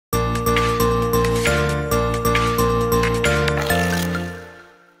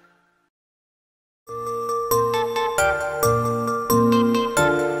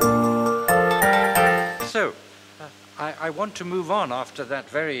want to move on after that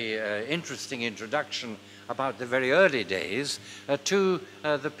very interesting introduction about the very early days to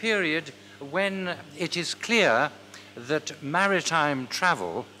the period when it is clear that maritime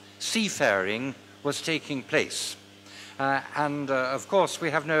travel, seafaring, was taking place. Of course,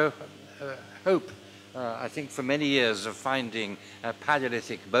 we have no hope, I think, for many years of finding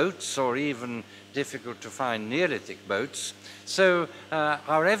Paleolithic boats, or even difficult to find Neolithic boats. So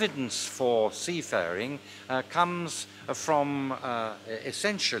our evidence for seafaring comes from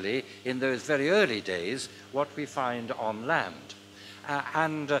essentially, in those very early days, what we find on land.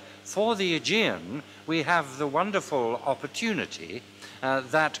 For the Aegean, we have the wonderful opportunity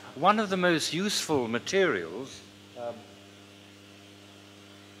that one of the most useful materials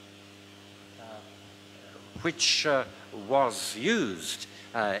which was used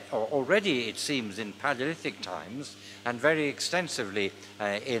already, it seems, in Paleolithic times and very extensively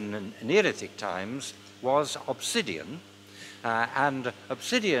in Neolithic times, was obsidian. And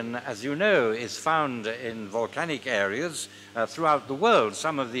obsidian, as you know, is found in volcanic areas throughout the world.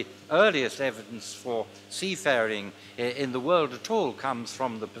 Some of the earliest evidence for seafaring in the world at all comes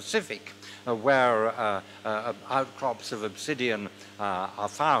from the Pacific, where outcrops of obsidian are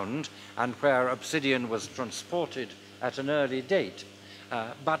found, and where obsidian was transported at an early date.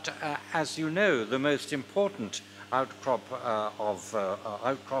 But as you know, the most important outcrops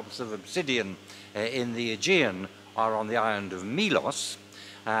of obsidian in the Aegean are on the island of Milos,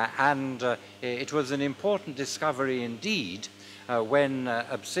 and it was an important discovery indeed when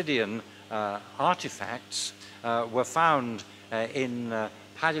obsidian artifacts were found in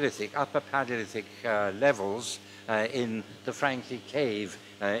Paleolithic, upper Paleolithic levels in the Frankie cave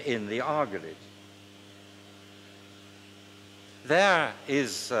in the Archaeology. There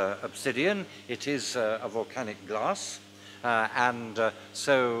is obsidian. It is a volcanic glass,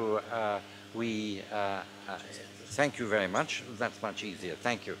 so we thank you very much. That's much easier.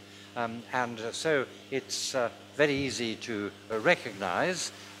 Thank you. So it's very easy to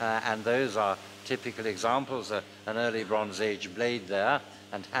recognize, and those are typical examples, an early Bronze Age blade there,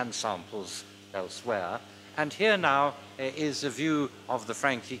 and hand samples elsewhere. And here now is a view of the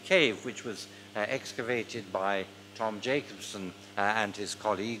Frankie cave, which was excavated by Tom Jacobson and his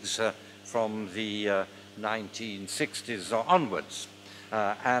colleagues from the 1960s onwards.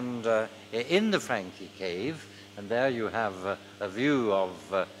 In the Frankie cave, and there you have a view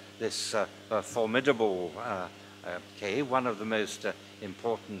of this formidable cave, one of the most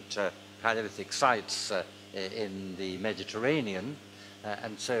important Paleolithic sites in the Mediterranean.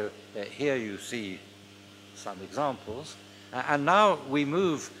 And so here you see some examples. And now we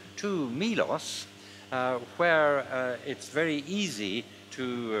move to Milos, where it's very easy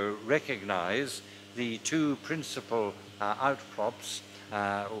to recognize the two principal outcrops,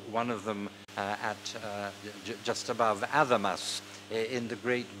 one of them just above Adamas in the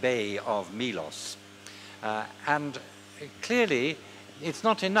Great Bay of Milos. And clearly, it's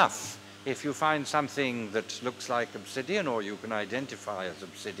not enough if you find something that looks like obsidian, or you can identify as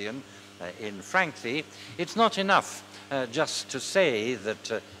obsidian in Frankie. It's not enough just to say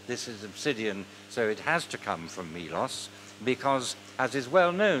that this is obsidian, so it has to come from Milos, because, as is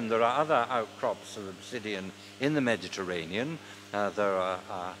well known, there are other outcrops of obsidian in the Mediterranean. There are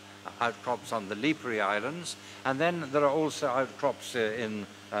outcrops on the Lipari Islands, and then there are also outcrops in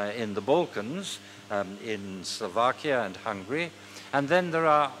the Balkans, in Slovakia and Hungary, and then there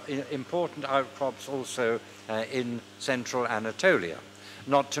are important outcrops also in central Anatolia,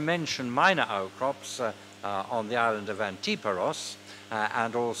 not to mention minor outcrops on the island of Antiparos,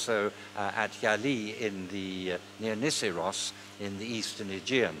 and also at Yali in the near Nisyros in the eastern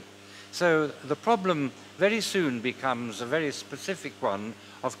Aegean. So the problem very soon becomes a very specific one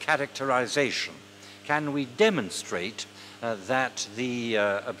of characterization. Can we demonstrate that the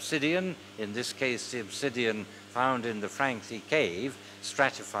obsidian, in this case the obsidian found in the Frankie cave,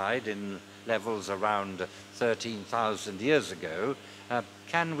 stratified in levels around 13,000 years ago,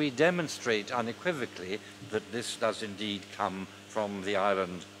 can we demonstrate unequivocally that this does indeed come from the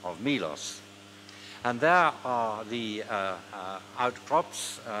island of Milos? And there are the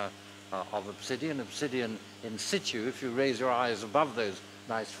outcrops of obsidian in situ. If you raise your eyes above those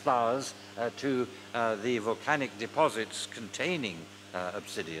nice flowers to the volcanic deposits containing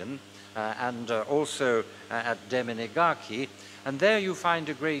obsidian, and also at Demenegaki, and there you find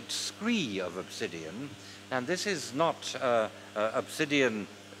a great scree of obsidian. And this is not obsidian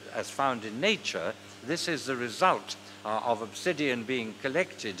as found in nature. This is the result of obsidian being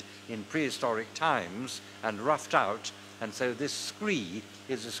collected in prehistoric times and roughed out. And so this scree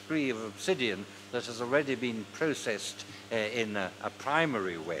is a scree of obsidian that has already been processed in a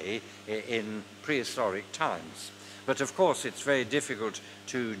primary way in prehistoric times. But of course, it's very difficult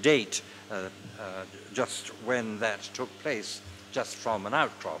to date just when that took place, just from an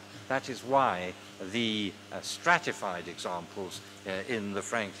outcrop. That is why the stratified examples in the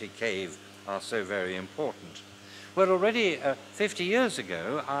Frankly Cave are so very important. Well, already 50 years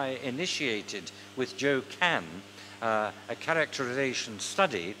ago, I initiated with Joe Cann a characterization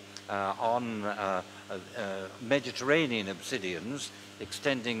study on Mediterranean obsidians,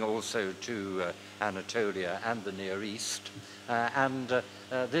 extending also to Anatolia and the Near East.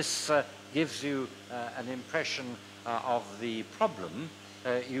 This gives you an impression of the problem.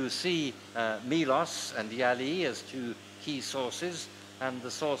 You see Milos and Yali as two key sources, and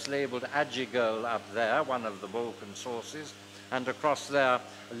the source labeled Adjigel up there, one of the Balkan sources, and across there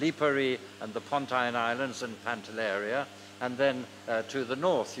Lipari and the Pontine Islands and Pantelleria, and then to the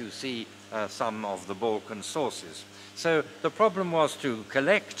north you see some of the Balkan sources. So the problem was to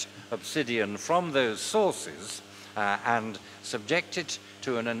collect obsidian from those sources and subject it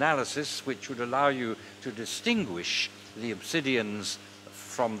to an analysis which would allow you to distinguish the obsidians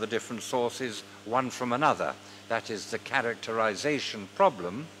from the different sources, one from another. That is the characterization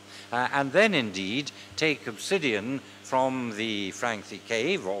problem. And then indeed take obsidian from the Frankly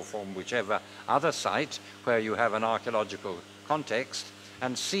Cave or from whichever other site where you have an archaeological context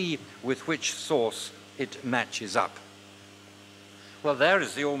and see with which source it matches up. Well, there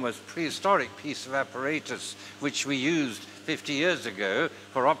is the almost prehistoric piece of apparatus which we used 50 years ago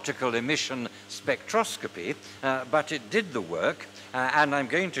for optical emission spectroscopy, but it did the work. And I'm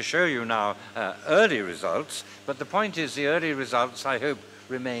going to show you now early results, but the point is the early results, I hope,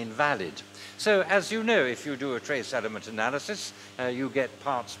 remain valid. So as you know, if you do a trace element analysis, you get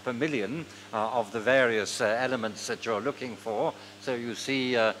parts per million of the various elements that you're looking for. So you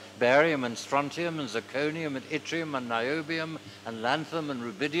see barium and strontium and zirconium and yttrium and niobium and lanthanum and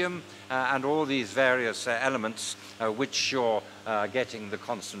rubidium and all these various elements which you're getting the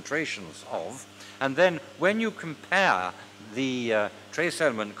concentrations of. And then when you compare the trace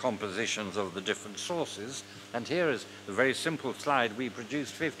element compositions of the different sources, and here is the very simple slide we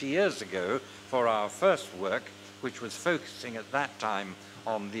produced 50 years ago for our first work, which was focusing at that time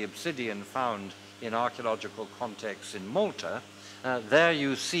on the obsidian found in archaeological contexts in Malta. There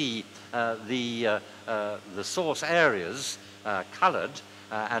you see the source areas colored,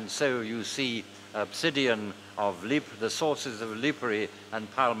 and so you see obsidian of the sources of Lipari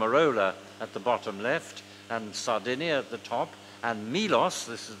and Palmarola at the bottom left, and Sardinia at the top, and Milos,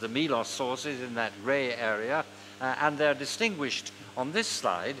 this is the Milos sources in that grey area, and they're distinguished on this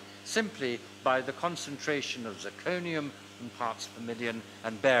slide simply by the concentration of zirconium in parts per million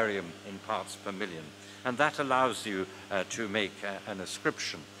and barium in parts per million. And that allows you to make an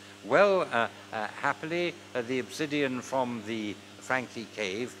ascription. Well, happily, the obsidian from the Frankly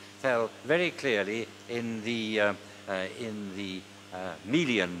Cave fell very clearly in the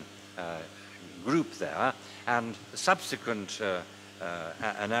Melian group there, and subsequent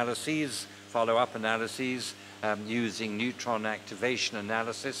analyses, follow-up analyses using neutron activation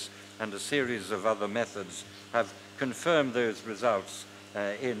analysis and a series of other methods have confirmed those results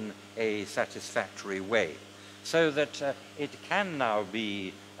in a satisfactory way. So that it can now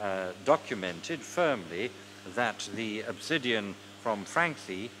be documented firmly that the obsidian from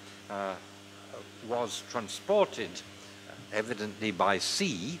Frankly was transported, evidently by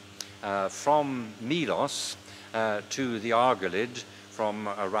sea, from Milos to the Argolid from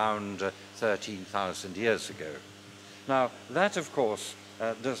around 13,000 years ago. Now, that, of course,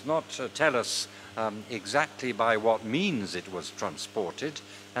 does not tell us exactly by what means it was transported,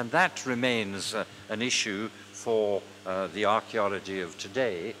 and that remains an issue for the archaeology of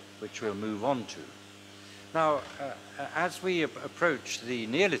today, which we'll move on to. Now, as we approach the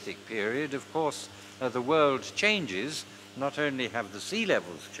Neolithic period, of course, the world changes. Not only have the sea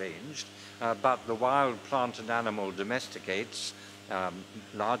levels changed, but the wild plant and animal domesticates,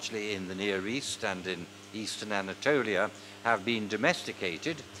 largely in the Near East and in eastern Anatolia, have been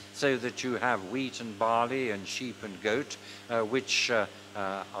domesticated so that you have wheat and barley and sheep and goat, which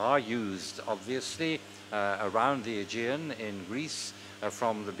are used, obviously, around the Aegean in Greece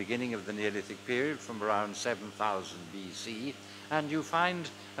from the beginning of the Neolithic period, from around 7000 BC, and you find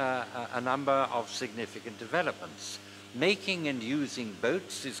a number of significant developments. Making and using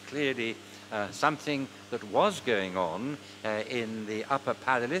boats is clearly something that was going on in the upper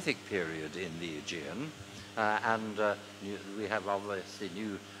Paleolithic period in the Aegean, and we have obviously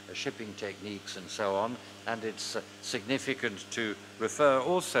new shipping techniques and so on, and it's significant to refer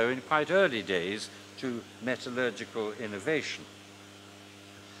also in quite early days to metallurgical innovation.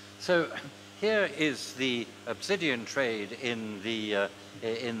 So here is the obsidian trade in the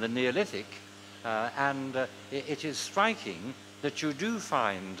Neolithic, It is striking that you do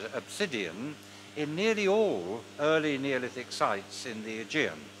find obsidian in nearly all early Neolithic sites in the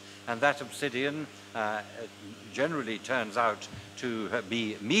Aegean. And that obsidian generally turns out to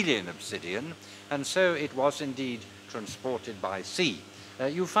be Melian obsidian, and so it was indeed transported by sea.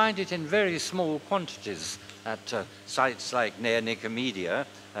 You find it in very small quantities at sites like near Nicomedia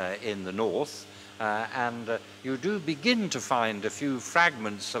in the north, and you do begin to find a few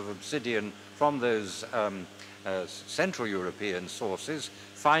fragments of obsidian from those Central European sources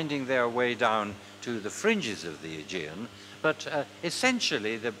finding their way down to the fringes of the Aegean. But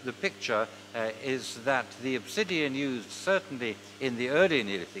essentially the picture is that the obsidian used certainly in the early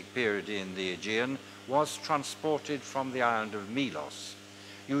Neolithic period in the Aegean was transported from the island of Melos.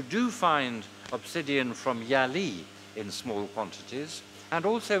 You do find obsidian from Yali in small quantities, and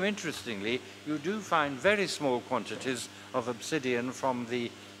also interestingly you do find very small quantities of obsidian from the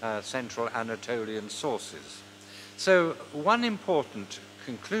central Anatolian sources. So one important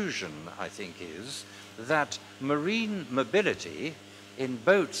conclusion, I think, is that marine mobility in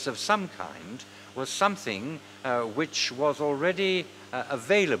boats of some kind was something which was already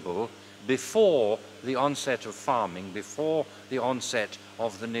available before the onset of farming, before the onset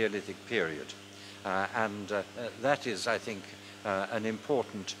of the Neolithic period. That is, I think, an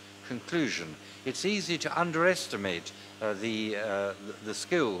important conclusion. It's easy to underestimate the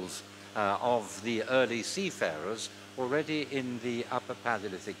skills of the early seafarers already in the Upper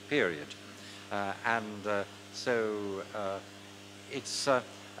Paleolithic period.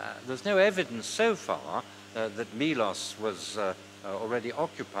 There's no evidence so far that Melos was already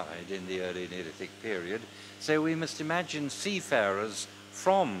occupied in the early Neolithic period, so we must imagine seafarers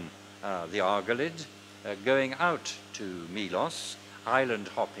from the Argolid going out to Melos, island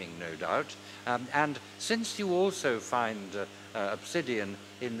hopping no doubt, and since you also find obsidian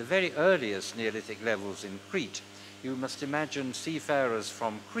in the very earliest Neolithic levels in Crete, you must imagine seafarers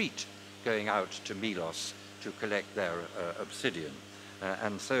from Crete going out to Melos to collect their obsidian.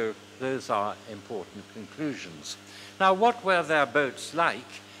 And so those are important conclusions. Now, what were their boats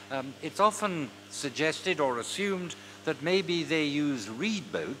like? It's often suggested or assumed that maybe they used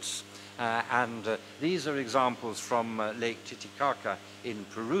reed boats, and these are examples from Lake Titicaca in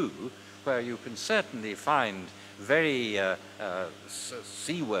Peru, where you can certainly find very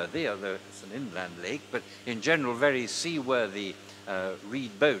seaworthy, although it's an inland lake, but in general very seaworthy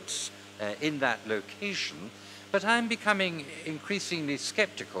reed boats in that location. But I'm becoming increasingly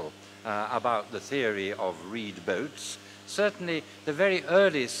skeptical about the theory of reed boats. Certainly the very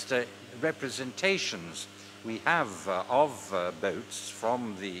earliest representations we have of boats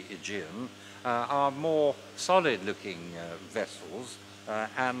from the Aegean are more solid-looking vessels,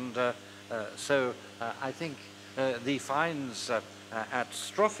 so I think the finds at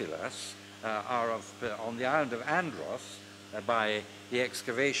Strophilas are on the island of Andros by the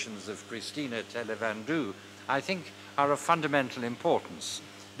excavations of Christina Televandou, I think are of fundamental importance,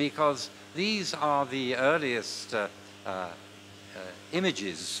 because these are the earliest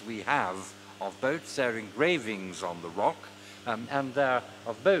images we have of boats. They're engravings on the rock, and they're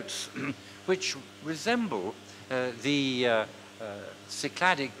of boats which resemble the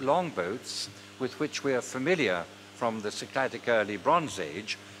Cycladic longboats with which we are familiar from the Cycladic early Bronze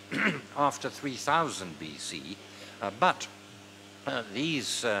Age after 3000 BC, but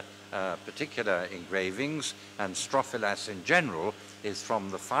these particular engravings, and Strophilas in general, is from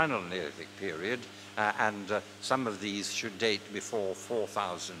the final Neolithic period, and some of these should date before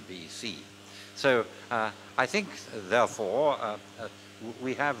 4000 BC. So I think, therefore,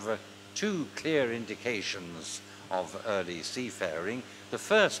 we have two clear indications of early seafaring. The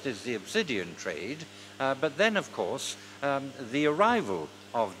first is the obsidian trade, but then, of course, the arrival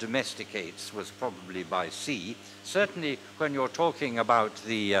of domesticates was probably by sea. Certainly when you're talking about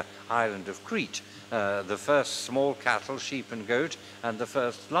the island of Crete, the first small cattle, sheep and goat, and the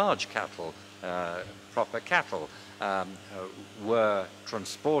first large cattle, proper cattle, were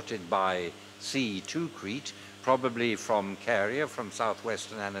transported by sea to Crete, probably from Caria, from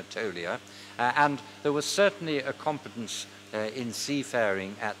southwestern Anatolia, and there was certainly a competence in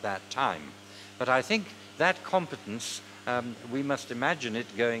seafaring at that time. But I think that competence, we must imagine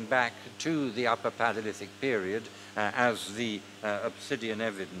it going back to the Upper Paleolithic period, as the obsidian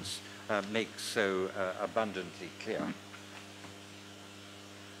evidence makes so abundantly clear.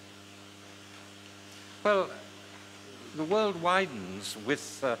 Well, the world widens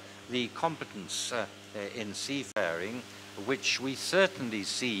with the competence in seafaring, which we certainly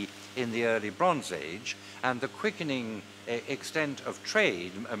see in the early Bronze Age, and the quickening extent of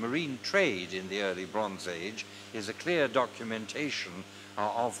trade, a marine trade in the early Bronze Age, is a clear documentation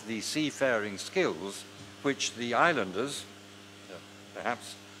of the seafaring skills which the islanders,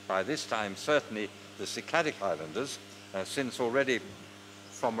 perhaps by this time certainly the Cycladic islanders, since already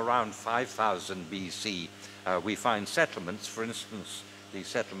from around 5000 BC we find settlements, for instance the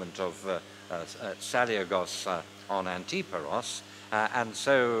settlement of Saliagos on Antiparos, and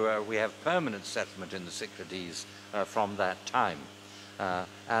so we have permanent settlement in the Cyclades from that time.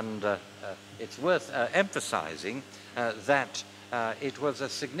 It's worth emphasizing that it was a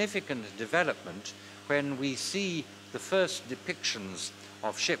significant development when we see the first depictions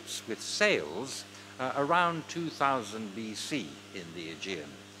of ships with sails around 2000 BC in the Aegean.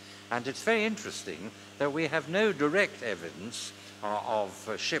 And it's very interesting that we have no direct evidence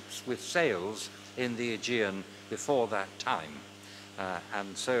of ships with sails in the Aegean before that time.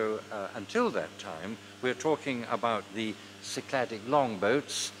 And so until that time, we're talking about the Cycladic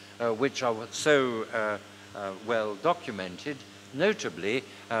longboats, which are so well documented, notably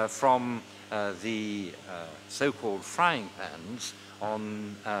from the so-called frying pans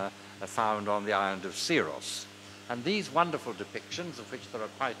found on the island of Syros. And these wonderful depictions, of which there are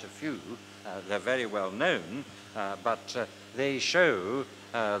quite a few, they're very well known, but they show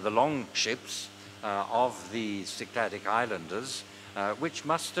the long ships of the Cycladic islanders, which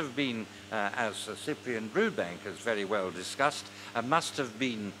must have been, as Cyprian Broodbank has very well discussed, must have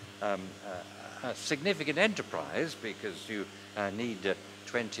been a significant enterprise, because you need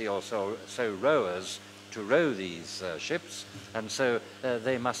 20 or so rowers to row these ships, and so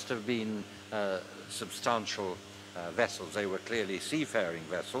they must have been substantial vessels. They were clearly seafaring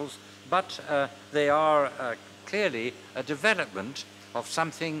vessels, but they are clearly a development of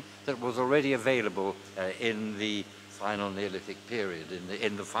something that was already available in the final Neolithic period,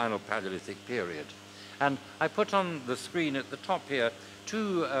 in the final Paleolithic period. And I put on the screen at the top here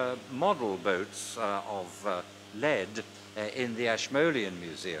two model boats of lead in the Ashmolean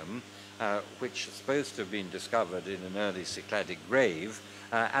Museum, which are supposed to have been discovered in an early Cycladic grave,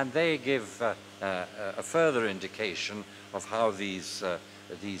 and they give a further indication of how these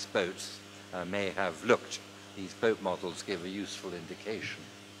boats may have looked. These boat models give a useful indication.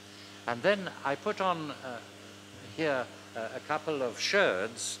 And then I put on here a couple of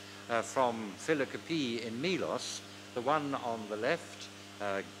sherds from Philokopi in Milos, the one on the left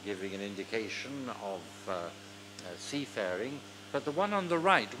giving an indication of seafaring, but the one on the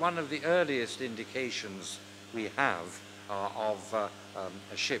right, one of the earliest indications we have of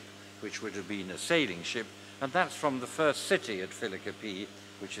a ship which would have been a sailing ship, and that's from the first city at Philokopi,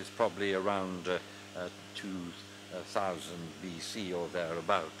 which is probably around 2000 BC or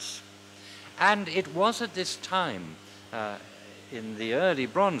thereabouts. And it was at this time, in the early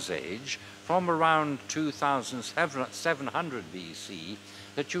Bronze Age, from around 2700 BC,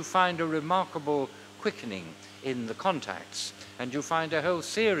 that you find a remarkable quickening in the contacts, and you find a whole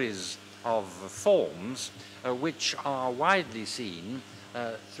series of forms which are widely seen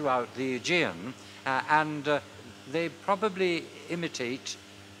throughout the Aegean, and they probably imitate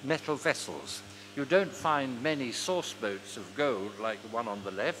metal vessels. You don't find many source boats of gold like the one on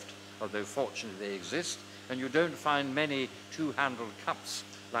the left, although fortunately they exist, and you don't find many two-handled cups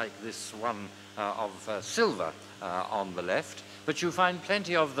like this one of silver on the left, but you find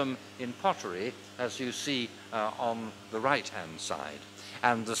plenty of them in pottery, as you see on the right-hand side.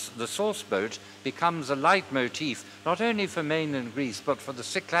 And the source boat becomes a leitmotif not only for mainland Greece, but for the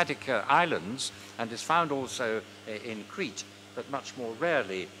Cycladic islands, and is found also in Crete, but much more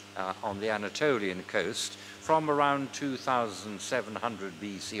rarely on the Anatolian coast, from around 2700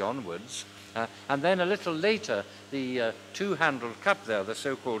 BC onwards. And then a little later, the two-handled cup there, the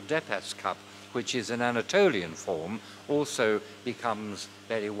so-called Depas cup, which is an Anatolian form, also becomes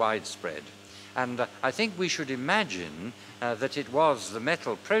very widespread. And I think we should imagine that it was the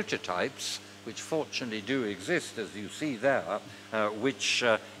metal prototypes, which fortunately do exist, as you see there, which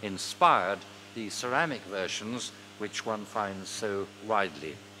inspired the ceramic versions, which one finds so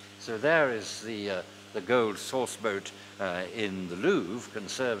widely. So there is the gold source boat in the Louvre,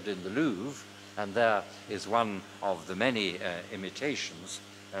 conserved in the Louvre, and there is one of the many imitations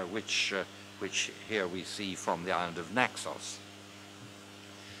which here we see from the island of Naxos.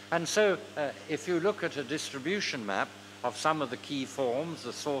 And so if you look at a distribution map of some of the key forms,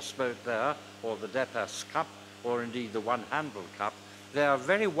 the source boat there, or the Depas cup, or indeed the one-handled cup, they are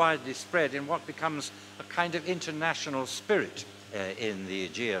very widely spread in what becomes a kind of international spirit in the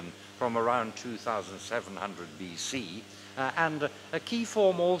Aegean from around 2700 BC. And a key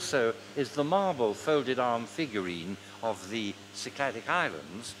form also is the marble folded arm figurine of the Cycladic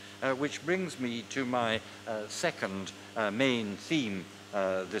islands, which brings me to my second main theme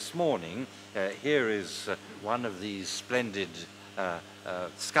this morning. Here is one of these splendid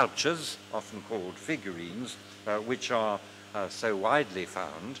sculptures, often called figurines, which are so widely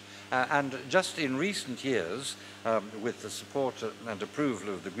found. And just in recent years, with the support and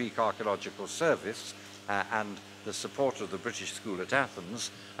approval of the Greek Archaeological Service and the support of the British School at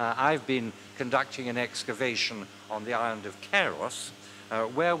Athens, I've been conducting an excavation on the island of Keros,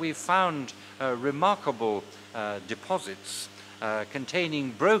 where we found remarkable deposits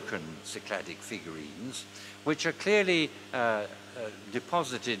containing broken Cycladic figurines, which are clearly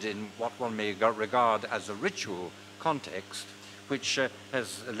deposited in what one may regard as a ritual context, which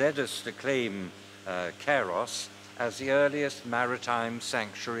has led us to claim Keros as the earliest maritime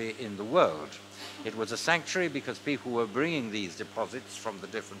sanctuary in the world. It was a sanctuary because people were bringing these deposits from the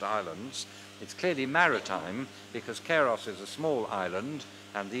different islands. It's clearly maritime because Keros is a small island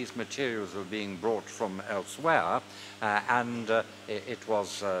and these materials were being brought from elsewhere, and it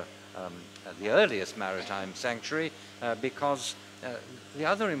was the earliest maritime sanctuary because the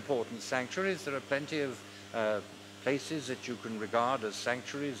other important sanctuaries, there are plenty of places that you can regard as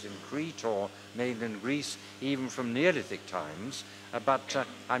sanctuaries in Crete or mainland Greece, even from Neolithic times, but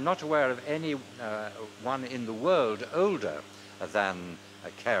I'm not aware of any one in the world older than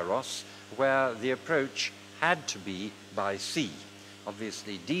Keros, where the approach had to be by sea.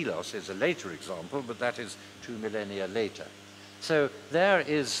 Obviously, Delos is a later example, but that is 2 millennia later. So there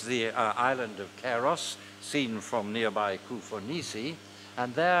is the island of Keros, seen from nearby Koufonisi,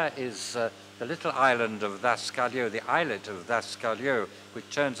 and there is the little island of Daskalio, the islet of Daskalio, which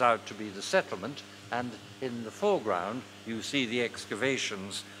turns out to be the settlement, and in the foreground you see the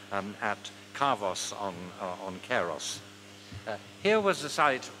excavations at Kavos on Keros. Here was the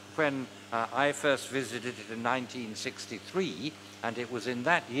site when I first visited it in 1963, and it was in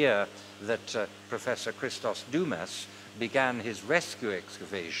that year that Professor Christos Doumas began his rescue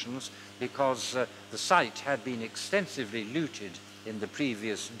excavations, because the site had been extensively looted in the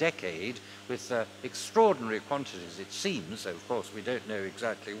previous decade with extraordinary quantities, it seems. Of course, we don't know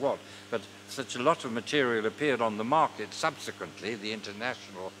exactly what, but such a lot of material appeared on the market subsequently, the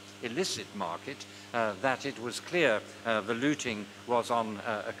international illicit market, that it was clear the looting was on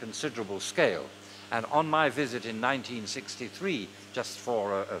a considerable scale. And on my visit in 1963, just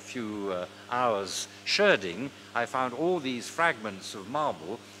for a few hours sherding, I found all these fragments of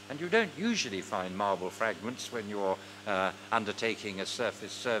marble, and you don't usually find marble fragments when you're undertaking a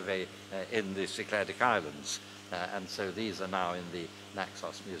surface survey in the Cycladic Islands. And so these are now in the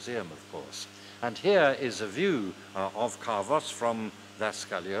Naxos Museum, of course. And here is a view of Kavos from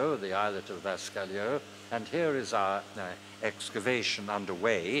Daskalio, the islet of Daskalio, and here is our excavation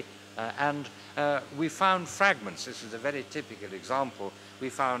underway. And we found fragments. This is a very typical example. We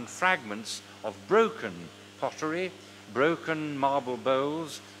found fragments of broken pottery, broken marble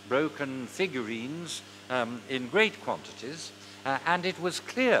bowls, broken figurines in great quantities. And it was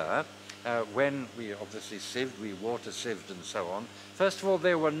clear when we obviously sieved, we water sieved and so on. First of all,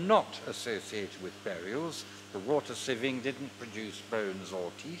 they were not associated with burials. The water sieving didn't produce bones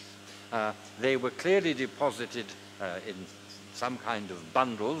or teeth. They were clearly deposited in some kind of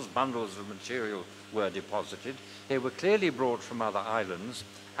bundles of material were deposited. They were clearly brought from other islands,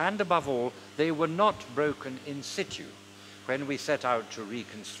 and above all, they were not broken in situ. When we set out to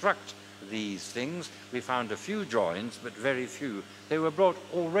reconstruct these things, we found a few joins, but very few. They were brought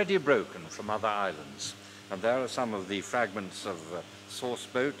already broken from other islands. And there are some of the fragments of sauce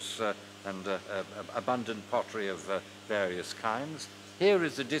boats and abundant pottery of various kinds. Here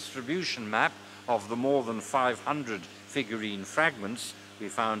is the distribution map of the more than 500 figurine fragments we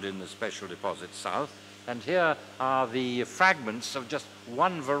found in the Special Deposit South. And here are the fragments of just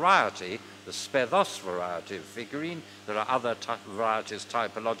one variety, the Spethos variety of figurine. There are other varieties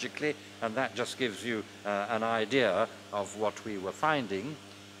typologically, and that just gives you an idea of what we were finding.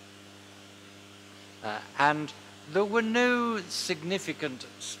 And there were no significant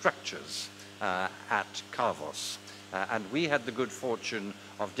structures at Kavos. And we had the good fortune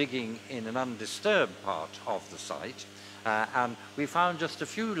of digging in an undisturbed part of the site, and we found just a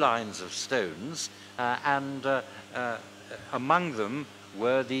few lines of stones, and among them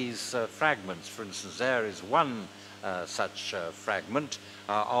were these fragments. For instance, there is one such fragment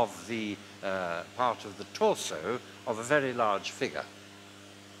of the part of the torso of a very large figure.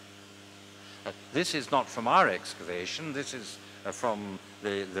 This is not from our excavation. This is from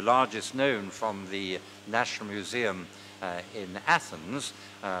the largest known from the National Museum in Athens,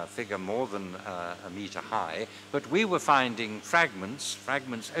 figure more than a meter high. But we were finding fragments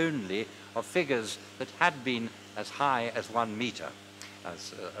only, of figures that had been as high as 1 meter,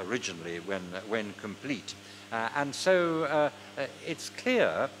 as originally when complete. And so it's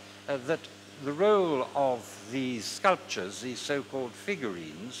clear that the role of these sculptures, these so-called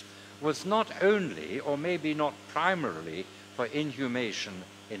figurines, was not only, or maybe not primarily, for inhumation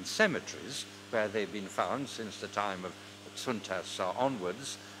in cemeteries, where they've been found since the time of Tsuntas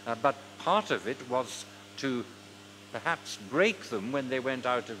onwards, but part of it was to perhaps break them when they went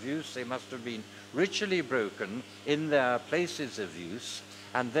out of use. They must have been ritually broken in their places of use,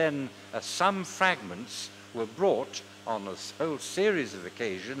 and then some fragments were brought on a whole series of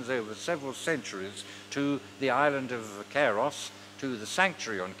occasions over several centuries to the island of Kairos, to the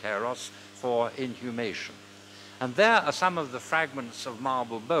sanctuary on Kairos, for inhumation. And there are some of the fragments of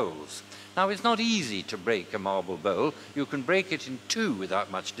marble bowls. Now, it's not easy to break a marble bowl. You can break it in two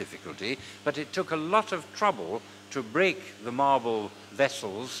without much difficulty, but it took a lot of trouble to break the marble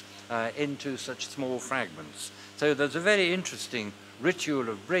vessels into such small fragments. So there's a very interesting ritual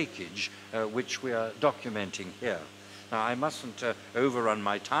of breakage which we are documenting here. Now, I mustn't overrun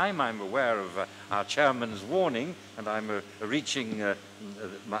my time. I'm aware of our chairman's warning, and I'm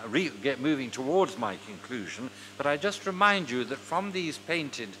moving towards my conclusion. But I just remind you that from these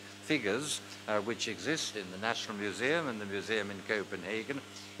painted figures, which exist in the National Museum and the museum in Copenhagen,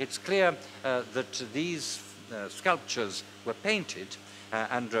 it's clear that these sculptures were painted,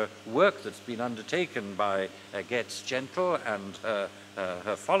 and work that's been undertaken by Getz Gentle and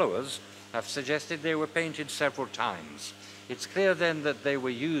her followers have suggested they were painted several times. It's clear then that they were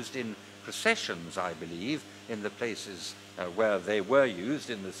used in processions, I believe, in the places where they were used,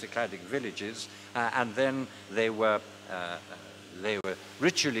 in the Cycladic villages, and then they were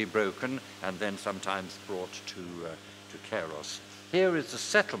ritually broken and then sometimes brought to Kairos. Here is the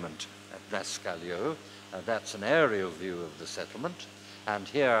settlement at Lascallio. That's an aerial view of the settlement, and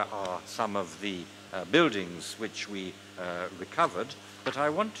here are some of the buildings which we recovered. But I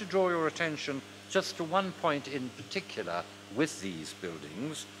want to draw your attention just to one point in particular with these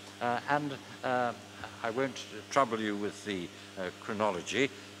buildings, and I won't trouble you with the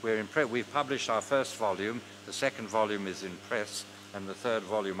chronology. We've published our first volume, the second volume is in press, and the third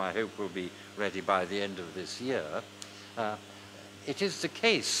volume I hope will be ready by the end of this year. It is the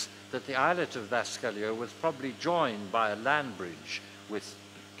case that the islet of Lascallio was probably joined by a land bridge with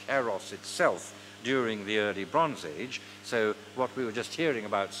Kairos itself during the early Bronze Age. So what we were just hearing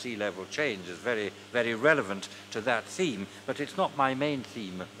about sea level change is very, very relevant to that theme, but it's not my main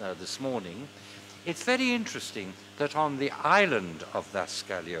theme this morning. It's very interesting that on the island of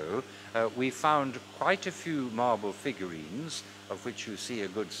Lascallio, we found quite a few marble figurines, of which you see a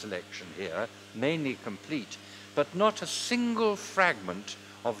good selection here, mainly complete, but not a single fragment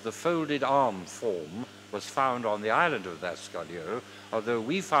of the folded arm form was found on the island of Lascallio, although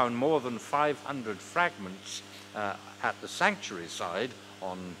we found more than 500 fragments at the sanctuary side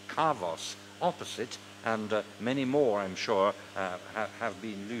on Kavos opposite, and many more, I'm sure, have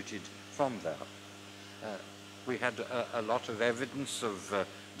been looted from there. We had a lot of evidence of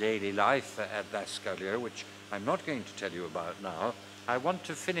daily life at Lascallio, which I'm not going to tell you about now. I want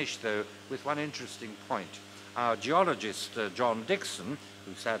to finish, though, with one interesting point. Our geologist, John Dixon,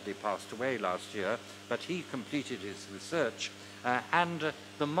 who sadly passed away last year, but he completed his research, and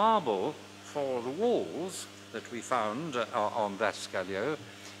the marble for the walls that we found on Lascallio,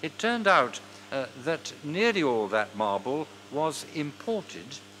 it turned out that nearly all that marble was imported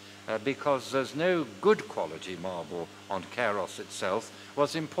because there's no good quality marble on Kairos itself,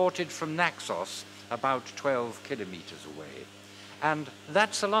 was imported from Naxos about 12 kilometers away. And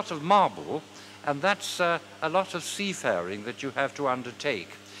that's a lot of marble, and that's a lot of seafaring that you have to undertake.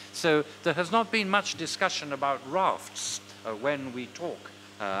 So there has not been much discussion about rafts when we talk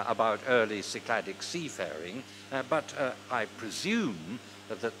about early Cycladic seafaring, but I presume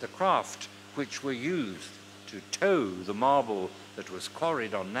that the craft which were used to tow the marble that was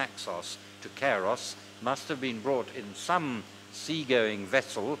quarried on Naxos to Kairos must have been brought in some seagoing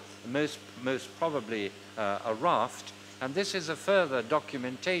vessel, most probably a raft, and this is a further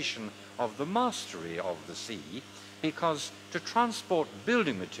documentation of the mastery of the sea, because to transport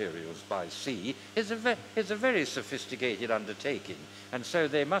building materials by sea is a very sophisticated undertaking, and so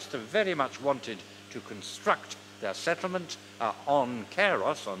they must have very much wanted to construct their settlement on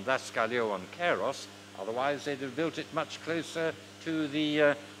Kairos, on Lascallio on Kairos. Otherwise they'd have built it much closer to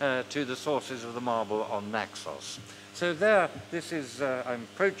the sources of the marble on Naxos. So there, this is, I'm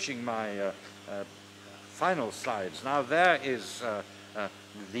approaching my final slides now. There is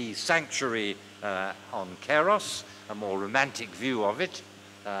the sanctuary on Kairos, a more romantic view of it,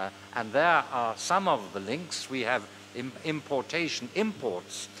 and there are some of the links. We have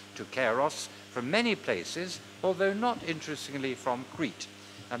imports to Kairos from many places, although not interestingly from Crete.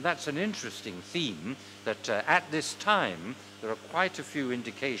 And that's an interesting theme, that at this time there are quite a few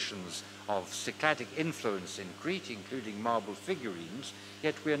indications of Cycladic influence in Crete, including marble figurines,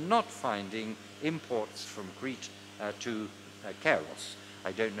 yet we're not finding imports from Crete to Kairos.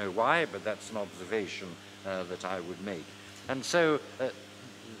 I don't know why, but that's an observation that I would make. And so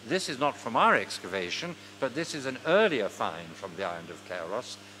this is not from our excavation, but this is an earlier find from the island of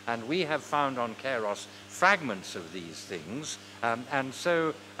Kairos, and we have found on Kairos fragments of these things, and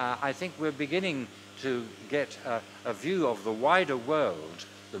so I think we're beginning to get a view of the wider world,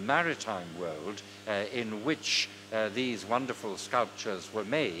 the maritime world, in which these wonderful sculptures were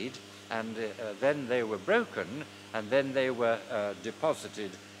made, and then they were broken, and then they were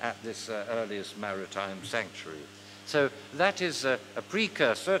deposited at this earliest maritime sanctuary. So that is a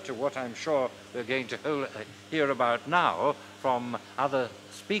precursor to what I'm sure we're going to hear about now from other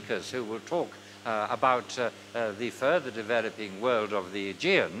speakers who will talk about the further developing world of the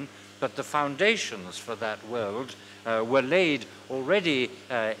Aegean, but the foundations for that world were laid already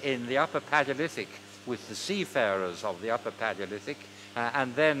in the Upper Paleolithic with the seafarers of the Upper Paleolithic,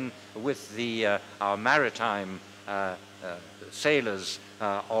 and then with our maritime sailors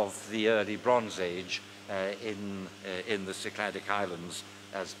of the early Bronze Age in the Cycladic Islands,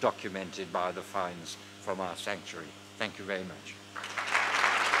 as documented by the finds from our sanctuary. Thank you very much.